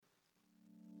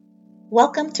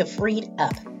Welcome to Freed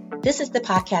Up. This is the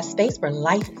podcast space where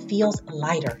life feels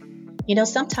lighter.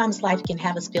 Sometimes life can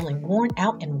have us feeling worn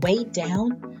out and weighed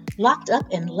down, locked up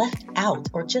and left out,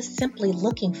 or just simply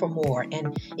looking for more.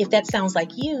 And if that sounds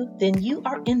like you, then you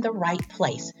are in the right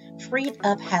place. Freed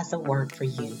Up has a word for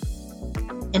you.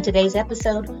 In today's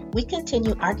episode, we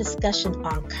continue our discussion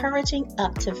on couraging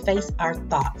up to face our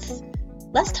thoughts.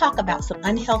 Let's talk about some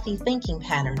unhealthy thinking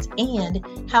patterns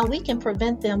and how we can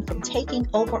prevent them from taking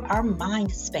over our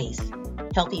mind space.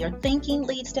 Healthier thinking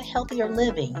leads to healthier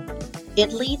living.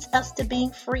 It leads us to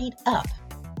being freed up.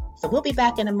 So we'll be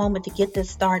back in a moment to get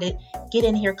this started. Get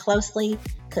in here closely,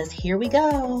 because here we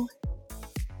go.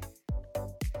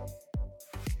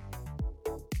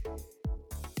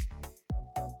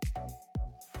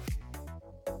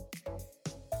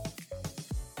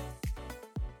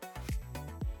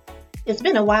 It's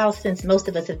been a while since most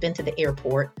of us have been to the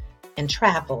airport and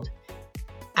traveled.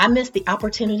 I miss the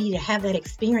opportunity to have that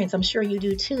experience. I'm sure you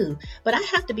do too. But I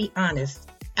have to be honest,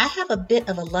 I have a bit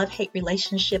of a love-hate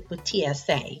relationship with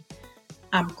TSA.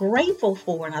 I'm grateful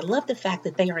for and I love the fact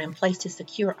that they are in place to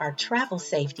secure our travel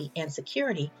safety and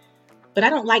security, but I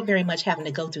don't like very much having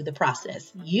to go through the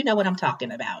process. You know what I'm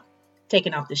talking about.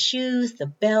 Taking off the shoes, the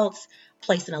belts,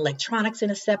 placing electronics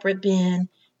in a separate bin,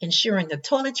 ensuring the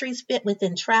toiletries fit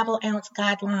within travel ounce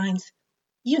guidelines.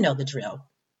 You know the drill.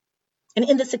 And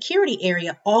in the security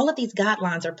area, all of these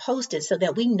guidelines are posted so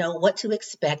that we know what to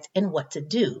expect and what to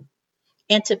do.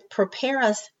 And to prepare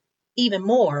us even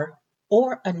more,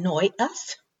 or annoy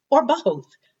us, or both,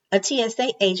 a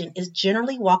TSA agent is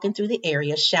generally walking through the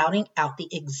area shouting out the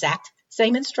exact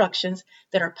same instructions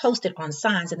that are posted on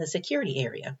signs in the security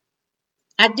area.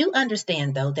 I do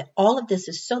understand, though, that all of this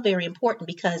is so very important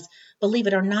because, believe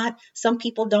it or not, some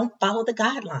people don't follow the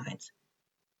guidelines.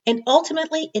 And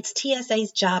ultimately, it's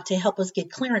TSA's job to help us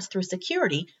get clearance through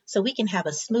security so we can have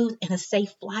a smooth and a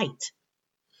safe flight.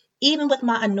 Even with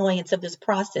my annoyance of this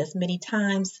process, many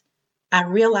times I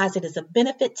realize it is a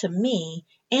benefit to me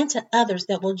and to others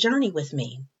that will journey with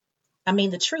me. I mean,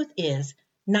 the truth is,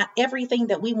 not everything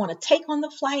that we want to take on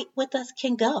the flight with us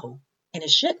can go, and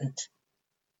it shouldn't.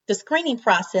 The screening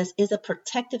process is a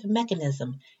protective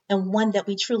mechanism and one that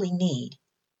we truly need.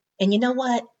 And you know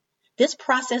what? This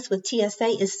process with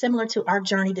TSA is similar to our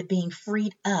journey to being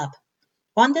freed up.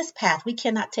 On this path, we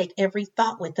cannot take every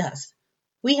thought with us.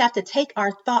 We have to take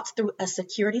our thoughts through a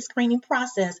security screening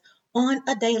process on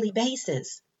a daily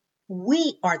basis.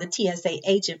 We are the TSA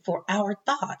agent for our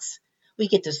thoughts. We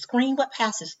get to screen what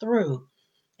passes through.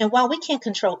 And while we can't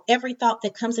control every thought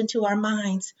that comes into our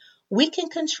minds, we can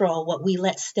control what we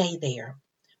let stay there.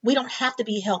 We don't have to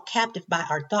be held captive by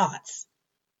our thoughts.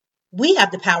 We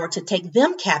have the power to take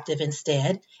them captive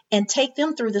instead and take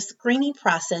them through the screening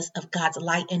process of God's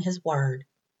light and His Word.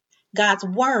 God's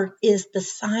Word is the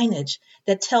signage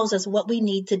that tells us what we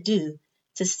need to do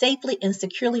to safely and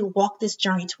securely walk this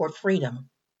journey toward freedom.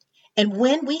 And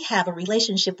when we have a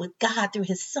relationship with God through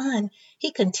His Son,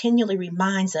 He continually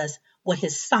reminds us what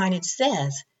His signage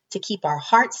says to keep our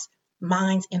hearts,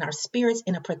 minds, and our spirits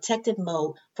in a protective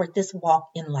mode for this walk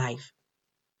in life.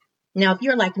 Now, if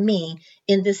you're like me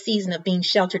in this season of being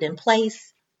sheltered in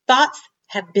place, thoughts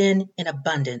have been in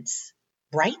abundance,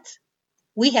 right?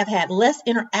 We have had less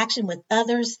interaction with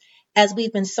others as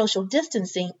we've been social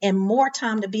distancing and more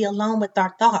time to be alone with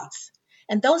our thoughts.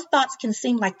 And those thoughts can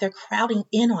seem like they're crowding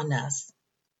in on us.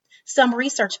 Some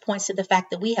research points to the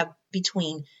fact that we have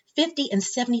between 50 and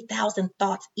 70,000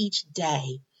 thoughts each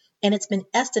day. And it's been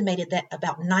estimated that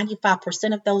about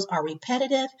 95% of those are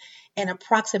repetitive and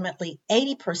approximately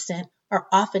 80% are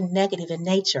often negative in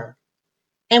nature.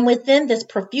 And within this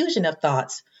profusion of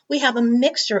thoughts, we have a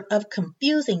mixture of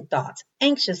confusing thoughts,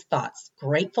 anxious thoughts,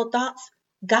 grateful thoughts,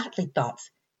 godly thoughts,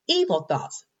 evil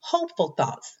thoughts, hopeful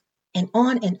thoughts, and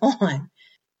on and on.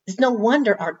 It's no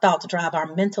wonder our thoughts drive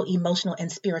our mental, emotional,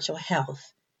 and spiritual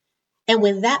health. And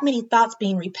with that many thoughts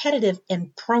being repetitive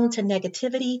and prone to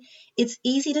negativity, it's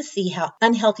easy to see how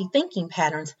unhealthy thinking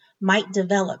patterns might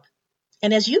develop.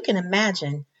 And as you can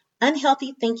imagine,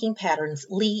 unhealthy thinking patterns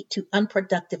lead to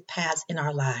unproductive paths in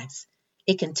our lives.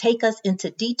 It can take us into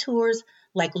detours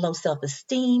like low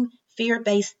self-esteem,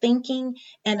 fear-based thinking,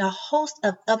 and a host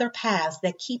of other paths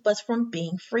that keep us from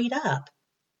being freed up.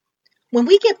 When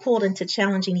we get pulled into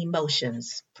challenging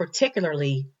emotions,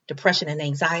 particularly depression and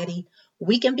anxiety,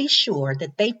 we can be sure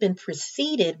that they've been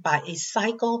preceded by a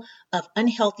cycle of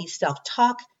unhealthy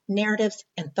self-talk, narratives,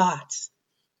 and thoughts.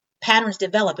 Patterns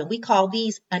develop, and we call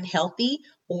these unhealthy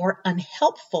or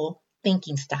unhelpful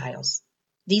thinking styles.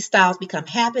 These styles become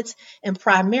habits and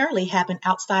primarily happen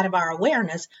outside of our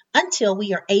awareness until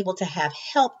we are able to have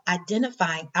help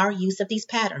identifying our use of these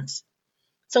patterns.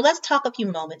 So let's talk a few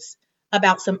moments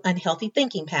about some unhealthy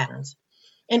thinking patterns.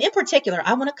 And in particular,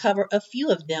 I want to cover a few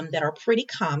of them that are pretty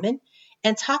common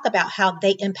and talk about how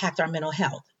they impact our mental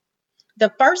health.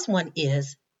 The first one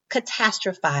is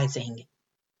catastrophizing.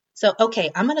 So,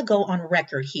 okay, I'm going to go on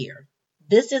record here.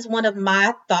 This is one of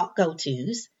my thought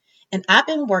go-tos, and I've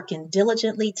been working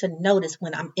diligently to notice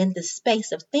when I'm in this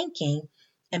space of thinking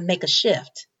and make a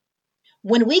shift.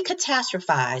 When we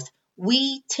catastrophize,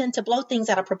 we tend to blow things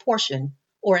out of proportion,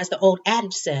 or as the old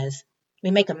adage says,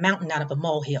 we make a mountain out of a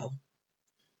molehill.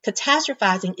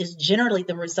 Catastrophizing is generally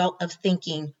the result of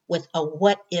thinking with a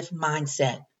what-if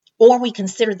mindset, or we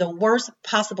consider the worst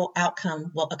possible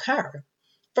outcome will occur.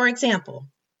 For example,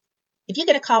 if you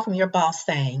get a call from your boss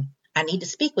saying, I need to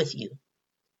speak with you,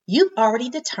 you've already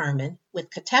determined with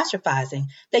catastrophizing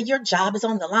that your job is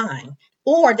on the line,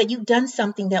 or that you've done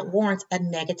something that warrants a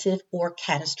negative or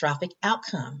catastrophic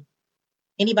outcome.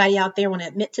 Anybody out there want to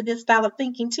admit to this style of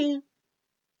thinking too?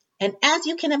 And as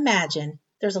you can imagine,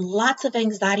 there's lots of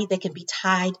anxiety that can be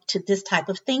tied to this type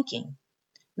of thinking.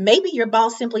 Maybe your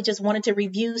boss simply just wanted to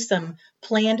review some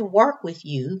planned work with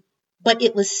you, but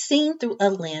it was seen through a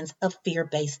lens of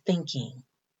fear-based thinking.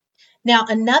 Now,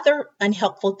 another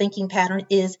unhelpful thinking pattern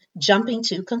is jumping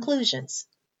to conclusions.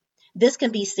 This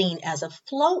can be seen as a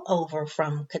flow over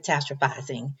from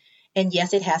catastrophizing. And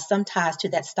yes, it has some ties to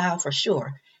that style for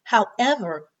sure.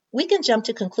 However, we can jump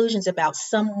to conclusions about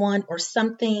someone or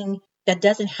something that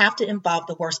doesn't have to involve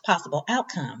the worst possible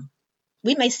outcome.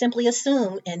 We may simply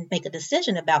assume and make a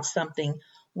decision about something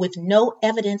with no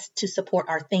evidence to support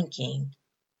our thinking.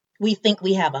 We think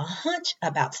we have a hunch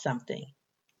about something.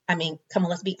 I mean, come on,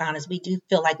 let's be honest. We do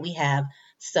feel like we have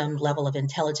some level of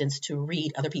intelligence to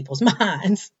read other people's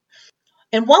minds.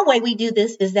 And one way we do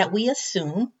this is that we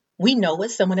assume we know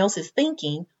what someone else is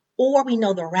thinking, or we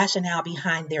know the rationale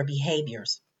behind their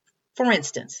behaviors. For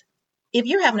instance, if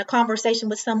you're having a conversation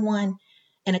with someone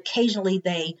and occasionally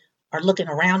they are looking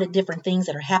around at different things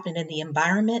that are happening in the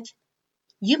environment,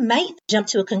 you may jump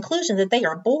to a conclusion that they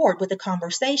are bored with the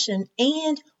conversation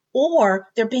or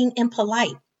they're being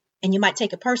impolite, and you might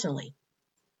take it personally.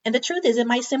 And the truth is, it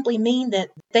might simply mean that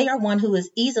they are one who is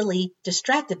easily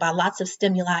distracted by lots of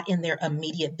stimuli in their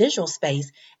immediate visual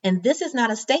space, and this is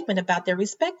not a statement about their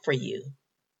respect for you.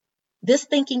 This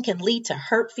thinking can lead to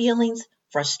hurt feelings,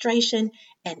 frustration,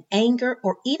 and anger,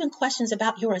 or even questions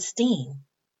about your esteem.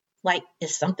 Like,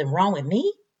 is something wrong with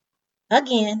me?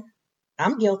 Again,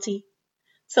 I'm guilty.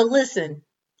 So listen,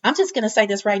 I'm just going to say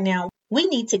this right now. We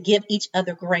need to give each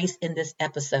other grace in this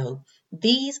episode.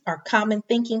 These are common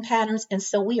thinking patterns, and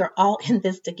so we are all in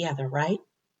this together, right?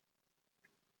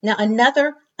 Now,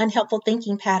 another unhelpful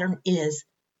thinking pattern is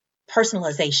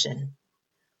personalization.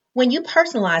 When you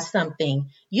personalize something,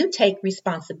 you take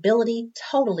responsibility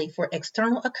totally for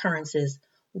external occurrences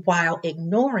while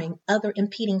ignoring other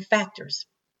impeding factors.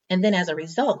 And then as a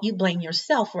result, you blame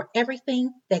yourself for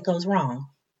everything that goes wrong,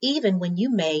 even when you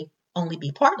may only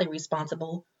be partly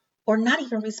responsible or not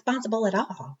even responsible at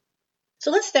all.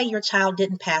 So let's say your child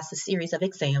didn't pass a series of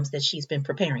exams that she's been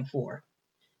preparing for.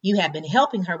 You have been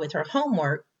helping her with her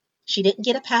homework. She didn't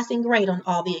get a passing grade on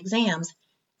all the exams,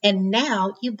 and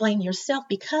now you blame yourself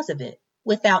because of it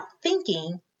without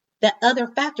thinking that other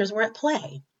factors were at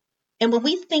play. And when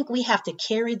we think we have to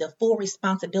carry the full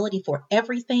responsibility for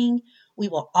everything, we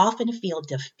will often feel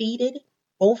defeated,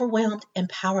 overwhelmed, and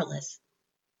powerless.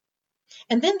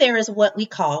 And then there is what we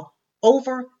call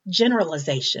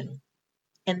overgeneralization.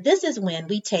 And this is when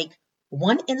we take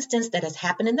one instance that has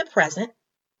happened in the present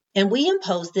and we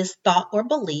impose this thought or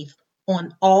belief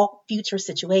on all future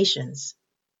situations.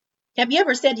 Have you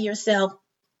ever said to yourself,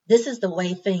 this is the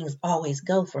way things always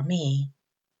go for me?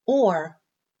 Or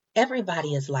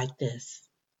everybody is like this?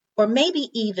 Or maybe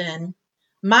even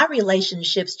my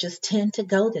relationships just tend to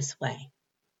go this way.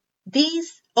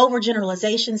 These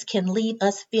overgeneralizations can leave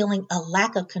us feeling a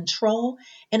lack of control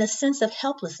and a sense of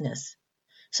helplessness.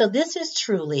 So this is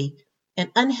truly an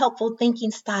unhelpful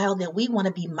thinking style that we want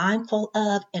to be mindful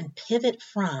of and pivot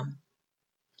from.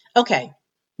 Okay,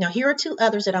 now here are two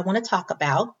others that I want to talk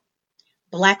about: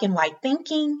 black and white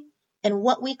thinking and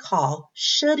what we call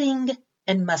shoulding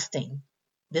and musting.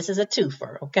 This is a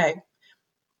twofer, okay?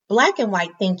 Black and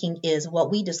white thinking is what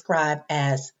we describe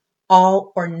as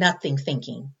all or nothing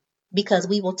thinking, because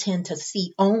we will tend to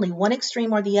see only one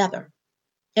extreme or the other.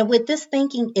 And with this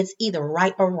thinking, it's either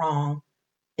right or wrong.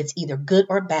 It's either good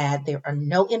or bad. There are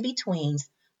no in-betweens,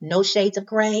 no shades of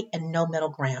gray, and no middle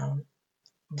ground.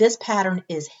 This pattern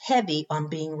is heavy on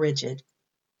being rigid.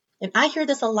 And I hear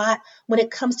this a lot when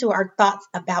it comes to our thoughts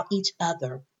about each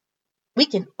other. We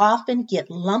can often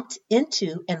get lumped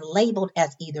into and labeled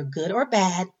as either good or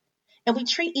bad, And we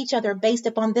treat each other based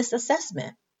upon this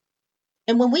assessment.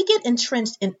 And when we get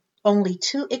entrenched in only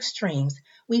two extremes,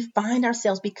 we find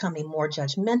ourselves becoming more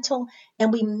judgmental,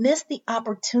 and we miss the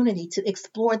opportunity to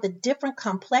explore the different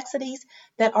complexities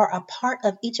that are a part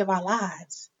of each of our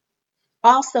lives.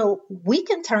 Also, we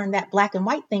can turn that black and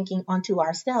white thinking onto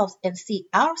ourselves and see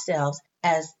ourselves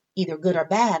as either good or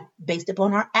bad based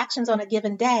upon our actions on a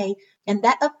given day, and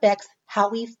that affects how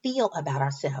we feel about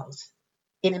ourselves.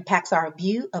 It impacts our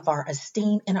view of our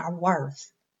esteem and our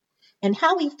worth. And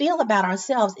how we feel about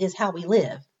ourselves is how we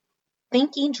live.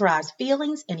 Thinking drives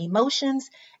feelings and emotions,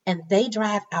 and they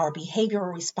drive our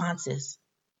behavioral responses.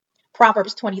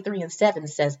 Proverbs 23:7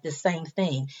 says the same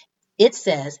thing. It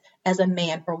says, as a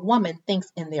man or woman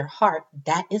thinks in their heart,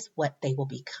 that is what they will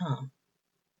become.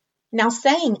 Now,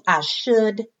 saying I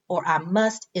should or I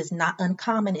must is not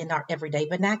uncommon in our everyday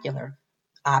vernacular.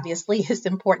 Obviously, it's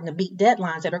important to meet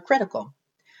deadlines that are critical.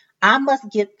 I must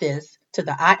get this to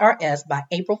the IRS by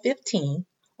April 15,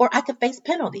 or I could face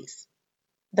penalties.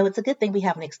 Though it's a good thing we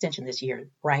have an extension this year,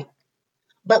 right?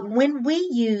 But when we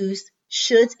use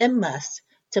shoulds and musts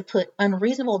to put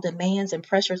unreasonable demands and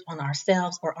pressures on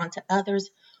ourselves or onto others,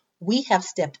 we have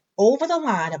stepped over the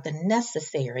line of the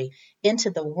necessary into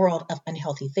the world of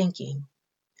unhealthy thinking.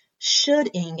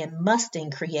 Shoulding and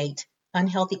musting create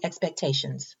unhealthy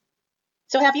expectations.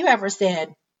 So have you ever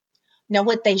said, now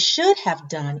what they should have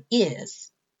done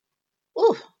is,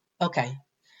 ooh, okay,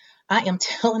 I am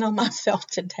telling on myself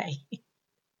today.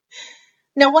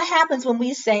 Now, what happens when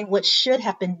we say what should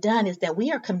have been done is that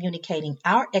we are communicating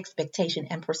our expectation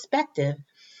and perspective,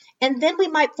 and then we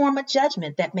might form a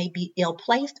judgment that may be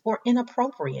ill-placed or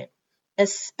inappropriate,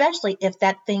 especially if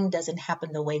that thing doesn't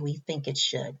happen the way we think it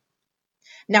should.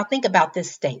 Now, think about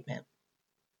this statement.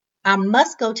 I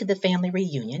must go to the family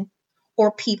reunion,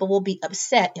 or people will be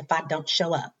upset if I don't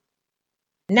show up.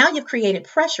 Now you've created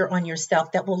pressure on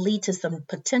yourself that will lead to some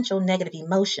potential negative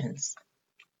emotions.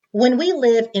 When we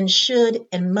live in should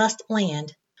and must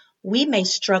land, we may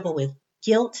struggle with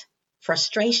guilt,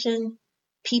 frustration,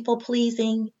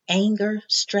 people-pleasing, anger,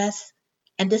 stress,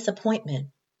 and disappointment.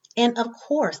 And of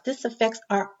course, this affects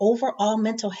our overall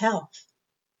mental health.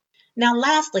 Now,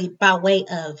 lastly, by way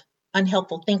of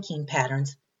unhelpful thinking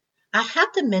patterns, I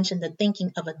have to mention the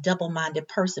thinking of a double-minded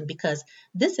person because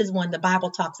this is one the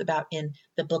Bible talks about in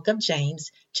the book of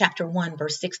James, chapter 1,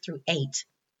 verse 6 through 8.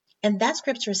 And that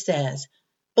scripture says,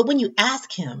 but when you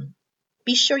ask him,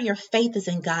 be sure your faith is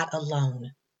in God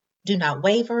alone. Do not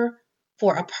waver,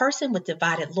 for a person with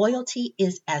divided loyalty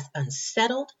is as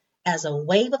unsettled as a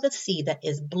wave of the sea that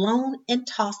is blown and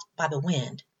tossed by the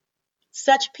wind.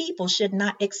 Such people should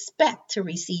not expect to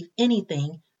receive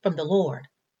anything from the Lord.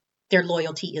 Their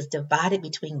loyalty is divided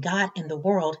between God and the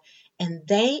world, and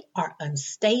they are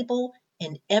unstable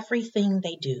in everything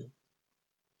they do.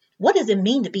 What does it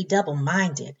mean to be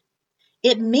double-minded?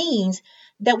 It means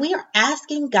that we are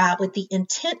asking God with the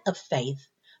intent of faith,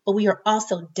 but we are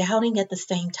also doubting at the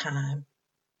same time.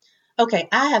 Okay,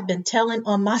 I have been telling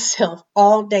on myself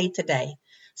all day today,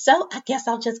 so I guess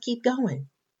I'll just keep going.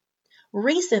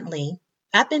 Recently,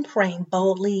 I've been praying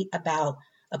boldly about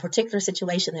a particular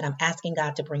situation that I'm asking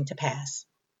God to bring to pass.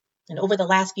 And over the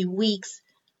last few weeks,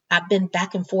 I've been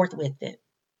back and forth with it.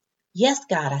 Yes,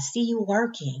 God, I see you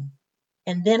working.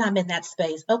 And then I'm in that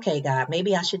space. Okay, God,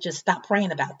 maybe I should just stop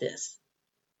praying about this.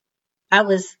 I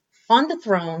was on the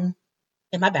throne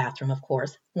in my bathroom, of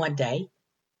course, one day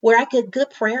where I get good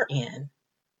prayer in.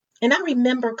 And I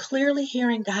remember clearly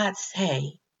hearing God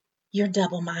say, you're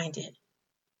double-minded.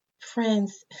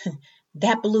 Friends,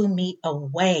 that blew me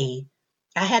away.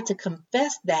 I had to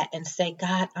confess that and say,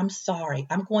 God, I'm sorry.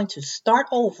 I'm going to start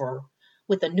over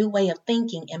with a new way of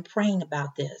thinking and praying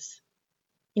about this.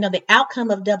 You know, the outcome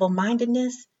of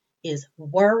double-mindedness is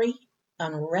worry,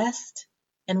 unrest,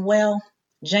 and well,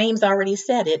 James already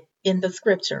said it in the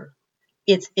scripture.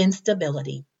 It's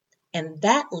instability, and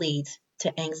that leads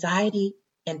to anxiety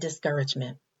and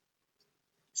discouragement.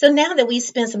 So now that we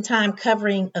spent some time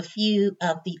covering a few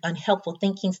of the unhelpful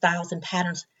thinking styles and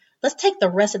patterns, let's take the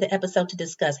rest of the episode to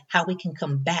discuss how we can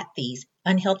combat these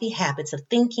unhealthy habits of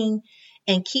thinking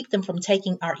and keep them from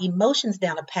taking our emotions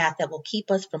down a path that will keep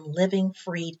us from living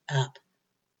freed up.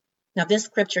 Now, this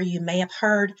scripture you may have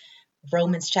heard,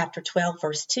 Romans chapter 12,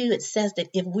 verse 2, it says that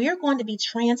if we're going to be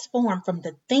transformed from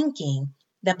the thinking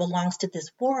that belongs to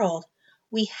this world,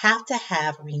 we have to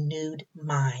have renewed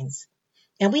minds.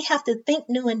 And we have to think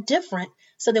new and different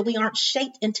so that we aren't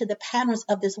shaped into the patterns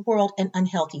of this world and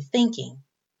unhealthy thinking.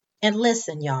 And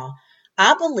listen, y'all,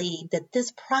 I believe that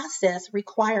this process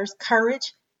requires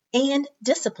courage and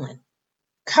discipline.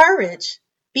 Courage,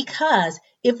 because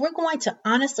if we're going to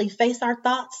honestly face our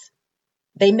thoughts,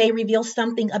 They may reveal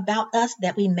something about us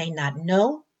that we may not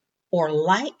know or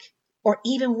like or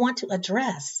even want to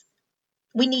address.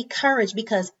 We need courage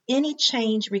because any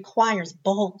change requires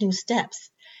bold new steps.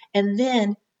 And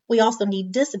then we also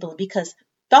need discipline because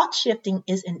thought shifting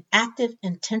is an active,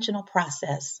 intentional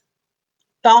process.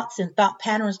 Thoughts and thought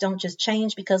patterns don't just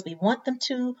change because we want them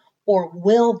to or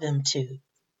will them to.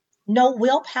 No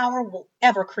willpower will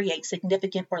ever create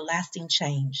significant or lasting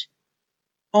change.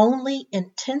 Only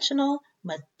intentional,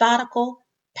 methodical,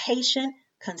 patient,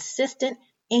 consistent,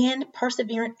 and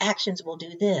perseverant actions will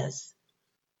do this.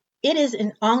 It is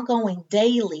an ongoing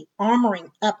daily armoring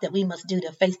up that we must do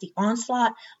to face the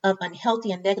onslaught of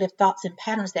unhealthy and negative thoughts and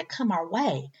patterns that come our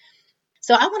way.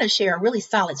 So I want to share a really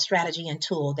solid strategy and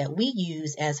tool that we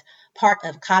use as part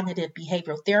of cognitive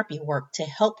behavioral therapy work to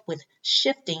help with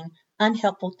shifting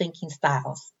unhelpful thinking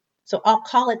styles. So I'll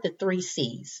call it the 3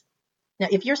 C's. Now,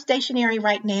 if you're stationary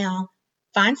right now,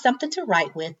 find something to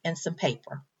write with and some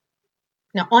paper.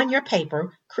 Now, on your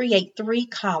paper, create 3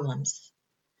 columns.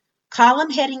 Column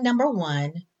heading number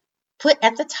 1, put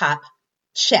at the top,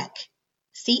 check,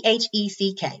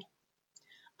 CHECK.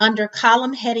 Under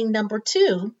column heading number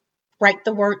 2, write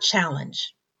the word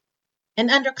challenge. And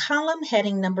under column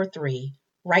heading number 3,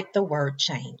 write the word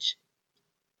change.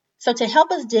 So to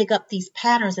help us dig up these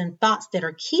patterns and thoughts that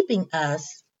are keeping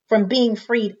us from being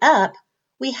freed up,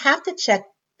 we have to check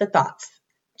the thoughts,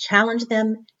 challenge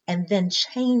them, and then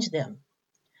change them.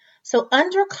 So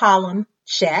under column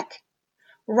check,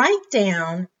 write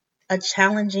down a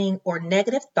challenging or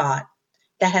negative thought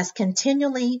that has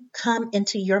continually come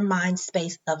into your mind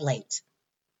space of late.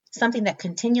 Something that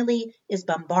continually is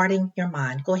bombarding your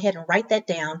mind. Go ahead and write that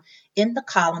down in the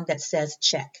column that says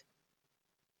check.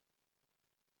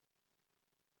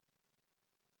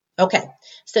 Okay,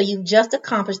 so you've just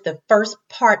accomplished the first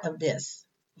part of this.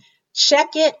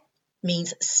 Check it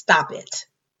means stop it.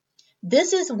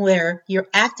 This is where you're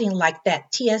acting like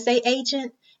that TSA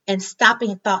agent and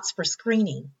stopping thoughts for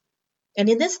screening. And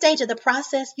in this stage of the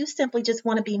process, you simply just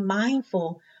want to be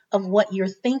mindful of what you're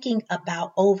thinking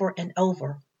about over and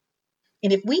over.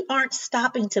 And if we aren't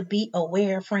stopping to be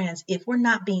aware, friends, if we're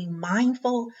not being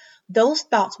mindful, those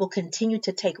thoughts will continue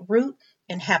to take root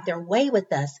and have their way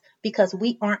with us because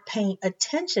we aren't paying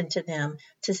attention to them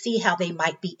to see how they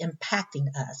might be impacting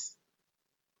us.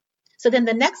 So then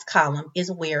the next column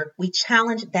is where we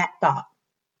challenge that thought.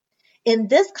 In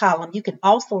this column, you can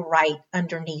also write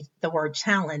underneath the word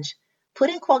challenge,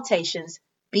 put in quotations,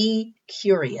 be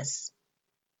curious.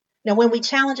 Now, when we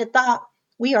challenge a thought,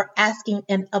 we are asking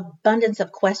an abundance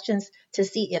of questions to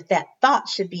see if that thought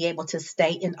should be able to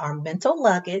stay in our mental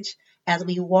luggage as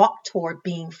we walk toward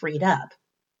being freed up.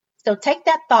 So take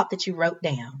that thought that you wrote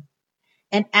down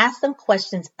and ask some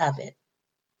questions of it.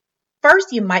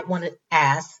 First, you might want to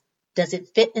ask, does it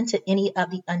fit into any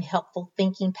of the unhelpful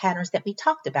thinking patterns that we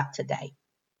talked about today?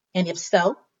 And if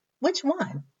so, which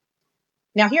one?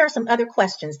 Now, here are some other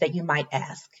questions that you might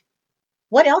ask.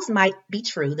 What else might be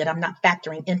true that I'm not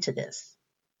factoring into this?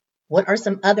 What are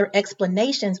some other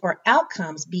explanations or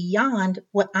outcomes beyond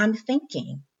what I'm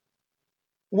thinking?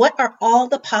 What are all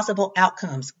the possible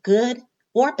outcomes, good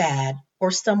or bad,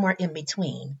 or somewhere in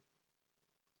between?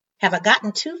 Have I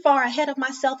gotten too far ahead of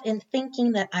myself in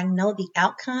thinking that I know the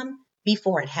outcome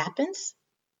before it happens?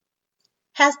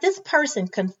 Has this person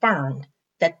confirmed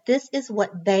that this is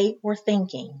what they were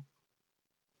thinking?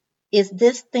 Is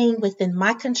this thing within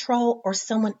my control or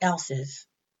someone else's?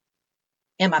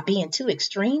 Am I being too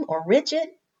extreme or rigid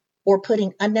or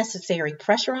putting unnecessary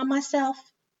pressure on myself?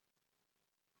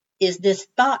 Is this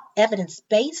thought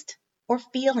evidence-based or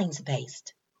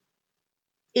feelings-based?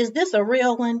 Is this a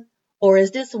real one or is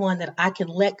this one that I can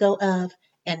let go of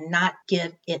and not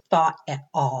give it thought at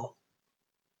all?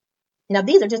 Now,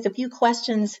 these are just a few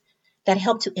questions that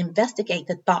help to investigate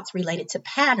the thoughts related to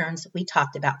patterns we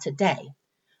talked about today.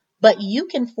 But you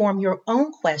can form your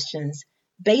own questions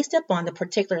based upon the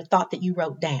particular thought that you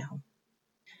wrote down.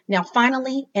 Now,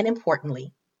 finally and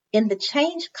importantly, in the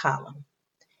change column,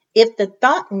 if the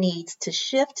thought needs to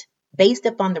shift based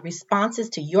upon the responses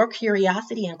to your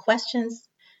curiosity and questions,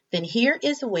 then here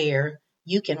is where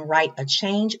you can write a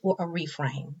change or a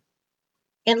reframe.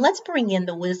 And let's bring in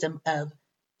the wisdom of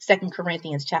 2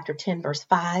 Corinthians chapter 10, verse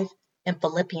 5 and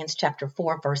Philippians chapter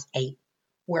 4, verse 8,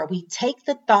 where we take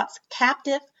the thoughts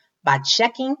captive by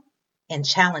checking and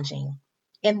challenging.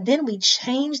 And then we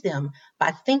change them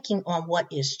by thinking on what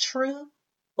is true,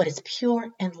 what is pure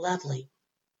and lovely.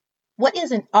 What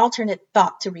is an alternate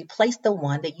thought to replace the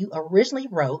one that you originally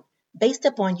wrote based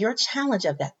upon your challenge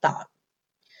of that thought?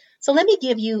 So let me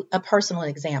give you a personal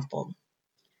example.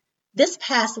 This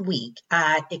past week,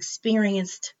 I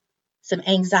experienced some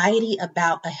anxiety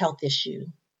about a health issue.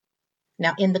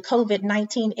 Now, in the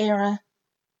COVID-19 era,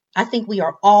 I think we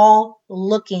are all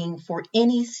looking for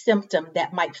any symptom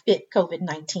that might fit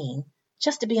COVID-19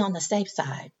 just to be on the safe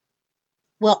side.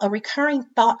 Well, a recurring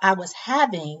thought I was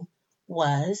having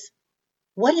was,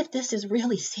 what if this is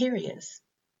really serious?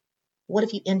 What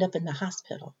if you end up in the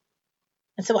hospital?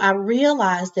 And so I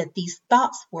realized that these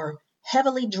thoughts were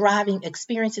heavily driving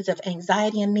experiences of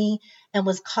anxiety in me and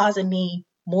was causing me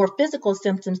more physical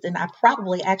symptoms than I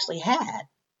probably actually had.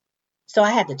 So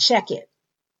I had to check it.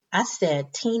 I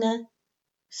said, Tina,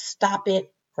 stop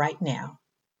it right now.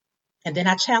 And then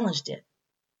I challenged it.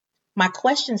 My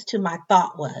questions to my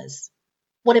thought was,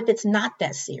 what if it's not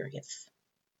that serious?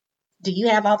 Do you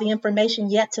have all the information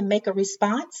yet to make a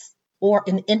response or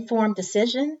an informed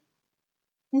decision?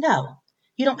 No,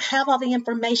 you don't have all the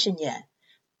information yet.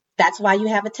 That's why you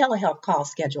have a telehealth call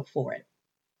scheduled for it.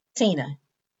 Tina,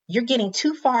 you're getting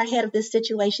too far ahead of this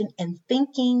situation and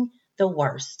thinking the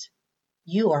worst.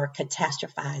 You are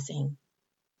catastrophizing.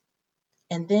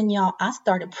 And then, y'all, I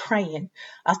started praying.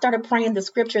 I started praying the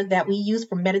scripture that we used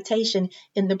for meditation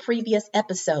in the previous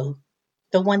episode,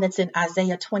 the one that's in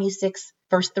Isaiah 26,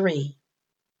 verse 3.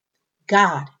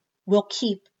 God will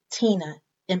keep Tina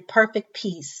in perfect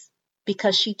peace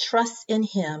because she trusts in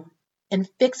him and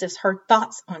fixes her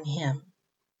thoughts on him.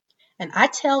 And I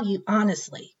tell you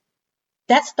honestly,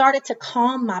 that started to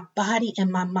calm my body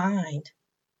and my mind.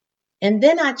 And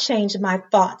then I changed my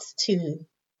thoughts to,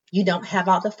 you don't have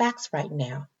all the facts right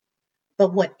now,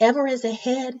 but whatever is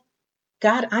ahead,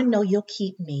 God, I know you'll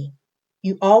keep me.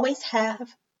 You always have,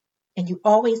 and you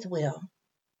always will.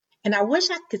 And I wish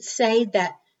I could say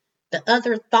that the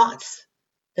other thoughts,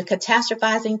 the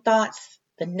catastrophizing thoughts,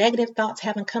 the negative thoughts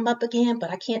haven't come up again,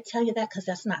 but I can't tell you that because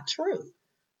that's not true.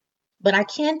 But I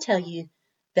can tell you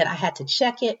that I had to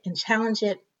check it and challenge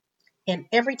it. And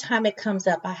every time it comes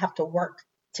up, I have to work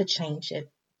to change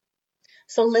it.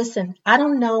 So listen, I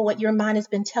don't know what your mind has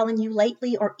been telling you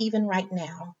lately or even right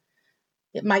now.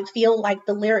 It might feel like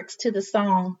the lyrics to the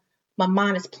song, my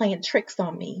mind is playing tricks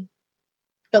on me.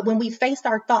 But when we face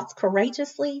our thoughts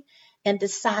courageously and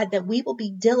decide that we will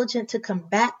be diligent to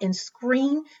combat and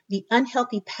screen the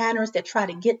unhealthy patterns that try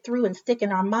to get through and stick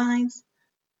in our minds,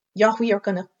 y'all, we are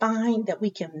going to find that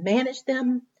we can manage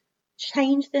them,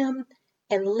 change them,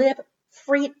 and live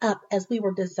freed up as we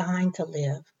were designed to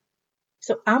live.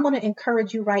 So I'm going to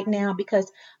encourage you right now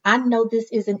because I know this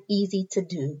isn't easy to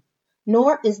do,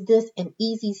 nor is this an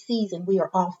easy season we are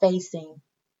all facing.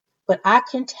 But I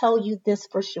can tell you this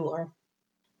for sure.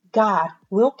 God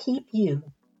will keep you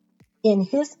in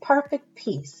his perfect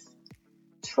peace.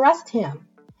 Trust him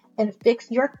and fix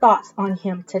your thoughts on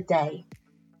him today.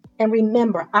 And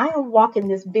remember, I am walking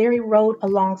this very road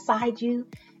alongside you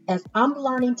as I'm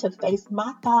learning to face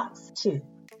my thoughts too.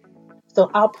 So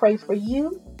I'll pray for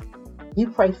you. You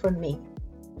pray for me,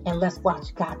 and let's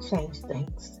watch God change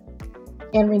things.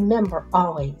 And remember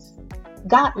always,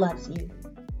 God loves you.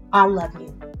 I love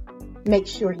you. Make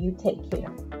sure you take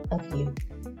care of you.